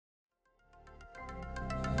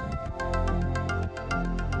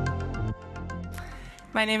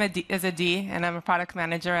My name is Adi, and I'm a product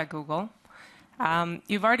manager at Google.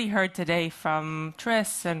 You've already heard today from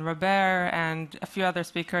Tris and Robert and a few other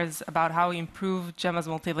speakers about how we improved Gemma's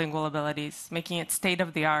multilingual abilities, making it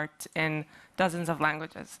state-of-the-art in dozens of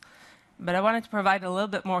languages. But I wanted to provide a little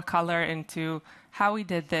bit more color into how we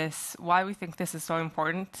did this, why we think this is so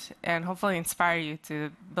important, and hopefully inspire you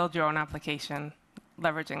to build your own application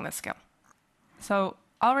leveraging this skill. So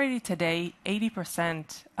already today,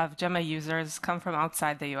 80% of Gemma users come from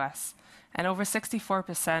outside the US, and over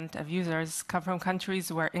 64% of users come from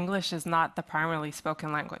countries where English is not the primarily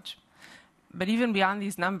spoken language. But even beyond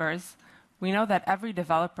these numbers, we know that every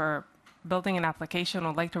developer building an application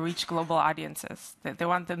would like to reach global audiences. They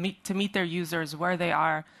want to meet their users where they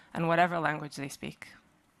are and whatever language they speak.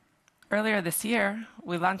 Earlier this year,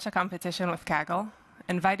 we launched a competition with Kaggle,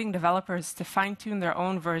 inviting developers to fine-tune their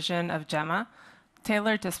own version of Gemma,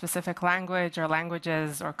 tailored to a specific language or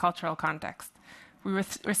languages or cultural context. We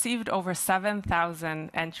received over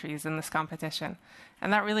 7,000 entries in this competition,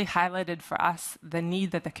 and that really highlighted for us the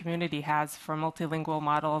need that the community has for multilingual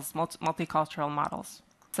models, multicultural models.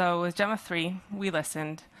 So with Gemma 3, we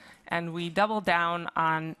listened, and we doubled down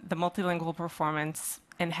on the multilingual performance,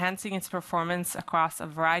 enhancing its performance across a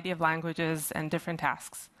variety of languages and different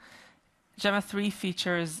tasks. Gemma 3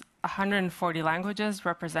 features 140 languages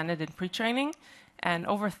represented in pre-training, and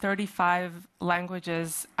over 35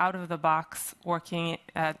 languages out of the box working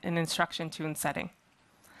at an instruction-tuned setting.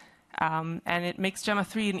 And it makes Gemma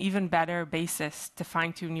 3 an even better basis to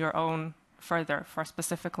fine-tune your own further for a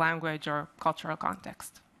specific language or cultural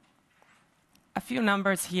context. A few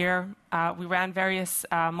numbers here. We ran various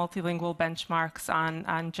multilingual benchmarks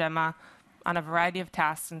on Gemma on a variety of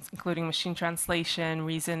tasks, including machine translation,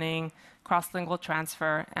 reasoning, cross-lingual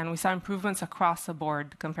transfer, and we saw improvements across the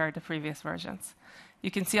board compared to previous versions. You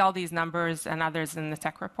can see all these numbers and others in the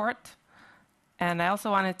tech report. And I also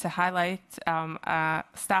wanted to highlight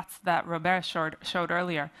stats that Robert showed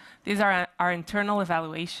earlier. These are our internal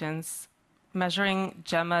evaluations measuring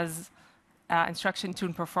Gemma's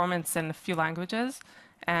instruction-tuned performance in a few languages,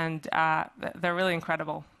 and they're really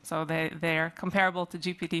incredible. So they're comparable to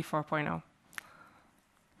GPT 4.0.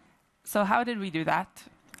 So how did we do that?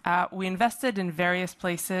 We invested in various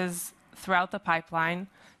places throughout the pipeline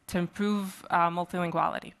to improve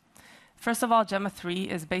multilinguality. First of all, Gemma 3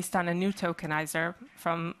 is based on a new tokenizer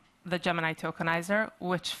from the Gemini tokenizer,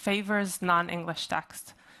 which favors non-English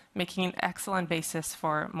text, making an excellent basis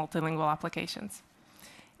for multilingual applications.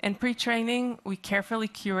 In pre-training, we carefully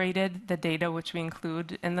curated the data which we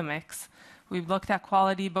include in the mix. We've looked at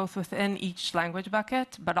quality both within each language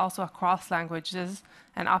bucket, but also across languages,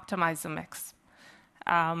 and optimized the mix.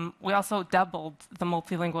 We also doubled the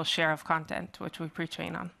multilingual share of content, which we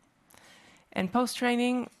pre-train on. In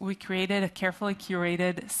post-training, we created a carefully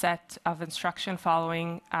curated set of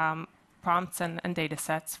instruction-following prompts and data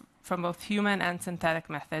sets from both human and synthetic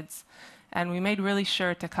methods. And we made really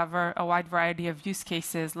sure to cover a wide variety of use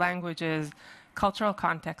cases, languages, cultural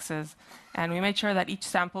contexts, and we made sure that each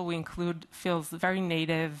sample we include feels very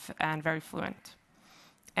native and very fluent.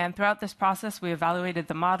 And throughout this process, we evaluated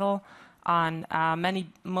the model on many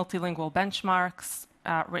multilingual benchmarks,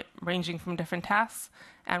 ranging from different tasks,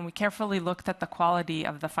 and we carefully looked at the quality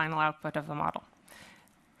of the final output of the model.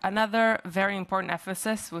 Another very important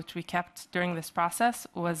emphasis, which we kept during this process,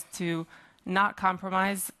 was to not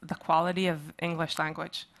compromise the quality of English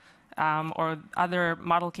language or other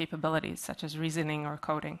model capabilities, such as reasoning or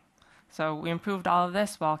coding. So we improved all of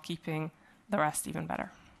this while keeping the rest even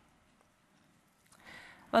better.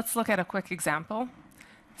 Let's look at a quick example.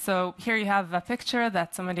 So here you have a picture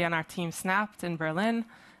that somebody on our team snapped in Berlin.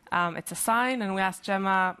 It's a sign, and we asked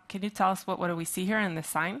Gemma, can you tell us what do we see here in this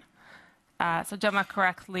sign? So Gemma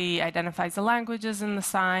correctly identifies the languages in the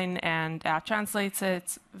sign and translates it.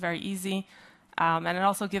 It's very easy. And it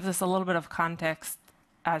also gives us a little bit of context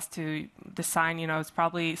as to the sign. You know, it's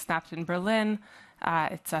probably snapped in Berlin.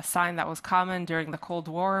 It's a sign that was common during the Cold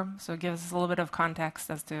War. So it gives us a little bit of context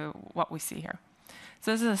as to what we see here.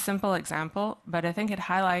 So this is a simple example, but I think it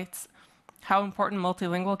highlights how important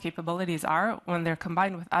multilingual capabilities are when they're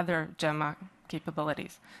combined with other Gemma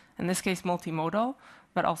capabilities. In this case, multimodal,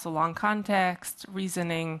 but also long context,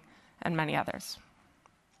 reasoning, and many others.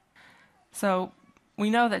 So we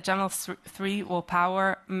know that Gemma 3 will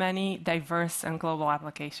power many diverse and global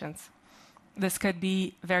applications. This could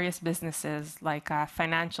be various businesses, like a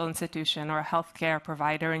financial institution or a healthcare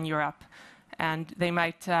provider in Europe, and they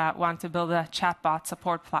might want to build a chatbot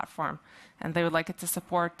support platform, and they would like it to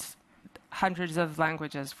support hundreds of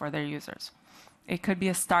languages for their users. It could be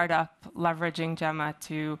a startup leveraging Gemma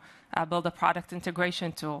to build a product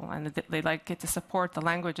integration tool, and they'd like it to support the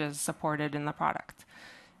languages supported in the product.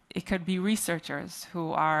 It could be researchers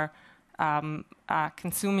who are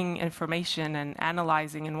consuming information and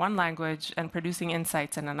analyzing in one language and producing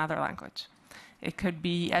insights in another language. It could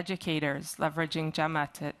be educators leveraging Gemma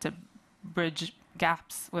to bridge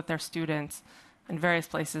gaps with their students in various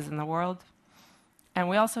places in the world. And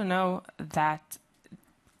we also know that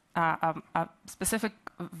a specific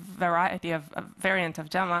variant of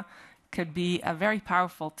Gemma could be a very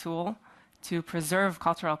powerful tool to preserve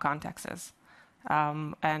cultural contexts,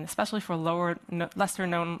 and especially for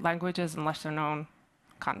lesser-known languages and lesser-known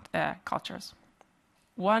cultures.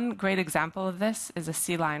 One great example of this is a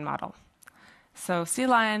sea lion model. So Sea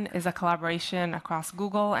Lion is a collaboration across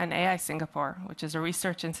Google and AI Singapore, which is a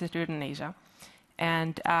research institute in Asia.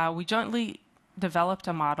 And we jointly developed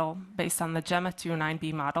a model based on the Gemma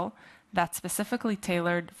 2.9b model that's specifically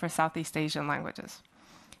tailored for Southeast Asian languages.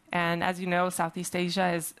 And as you know, Southeast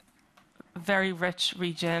Asia is a very rich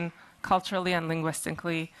region culturally and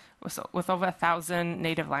linguistically with over 1,000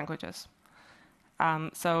 native languages.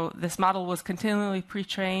 So this model was continually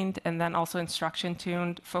pre-trained and then also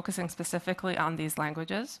instruction-tuned, focusing specifically on these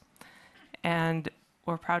languages. And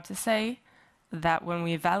we're proud to say that when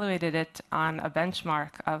we evaluated it on a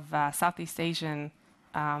benchmark of Southeast Asian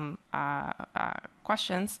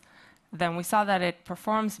questions, then we saw that it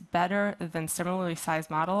performs better than similarly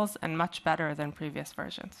sized models and much better than previous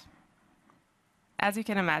versions. As you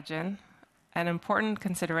can imagine, an important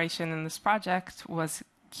consideration in this project was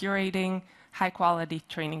curating high-quality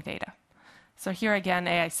training data. So here again,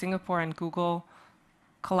 AI Singapore and Google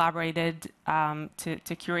collaborated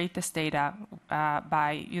to curate this data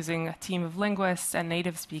by using a team of linguists and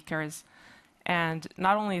native speakers. And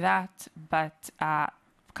not only that, but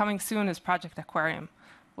coming soon is Project Aquarium,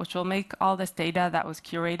 which will make all this data that was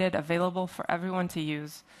curated available for everyone to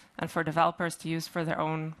use and for developers to use for their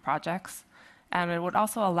own projects. And it would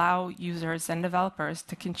also allow users and developers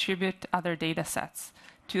to contribute other data sets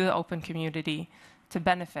to the open community to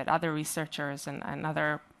benefit other researchers and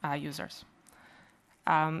other users.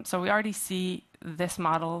 So we already see this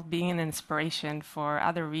model being an inspiration for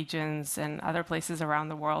other regions and other places around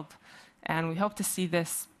the world. And we hope to see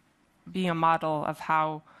this being a model of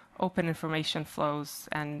how open information flows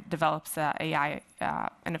and develops AI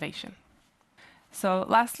innovation. So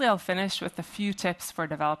lastly, I'll finish with a few tips for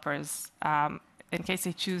developers in case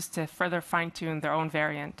they choose to further fine-tune their own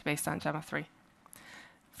variant based on Gemma 3.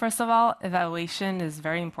 First of all, evaluation is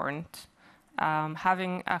very important.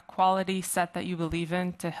 Having a quality set that you believe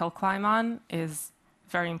in to hill climb on is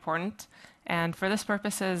very important. And for this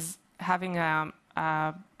purposes, having a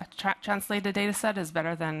translated data set is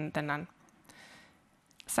better than none.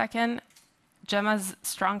 Second, Gemma's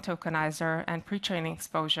strong tokenizer and pre-training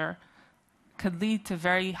exposure could lead to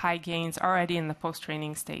very high gains already in the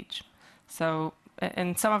post-training stage. So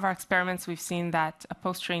in some of our experiments, we've seen that a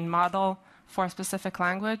post-trained model for a specific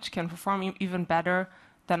language can perform even better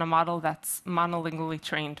than a model that's monolingually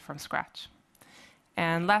trained from scratch.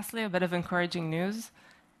 And lastly, a bit of encouraging news.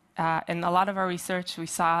 In a lot of our research, we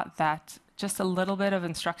saw that just a little bit of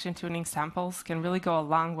instruction tuning samples can really go a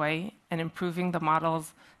long way in improving the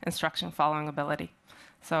model's instruction following ability.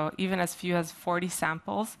 So even as few as 40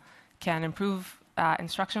 samples can improve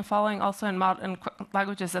instruction following also in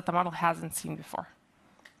languages that the model hasn't seen before.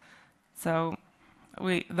 So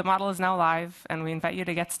the model is now live, and we invite you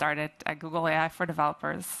to get started at Google AI for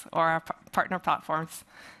Developers or our partner platforms.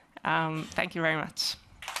 Thank you very much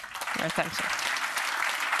for your attention.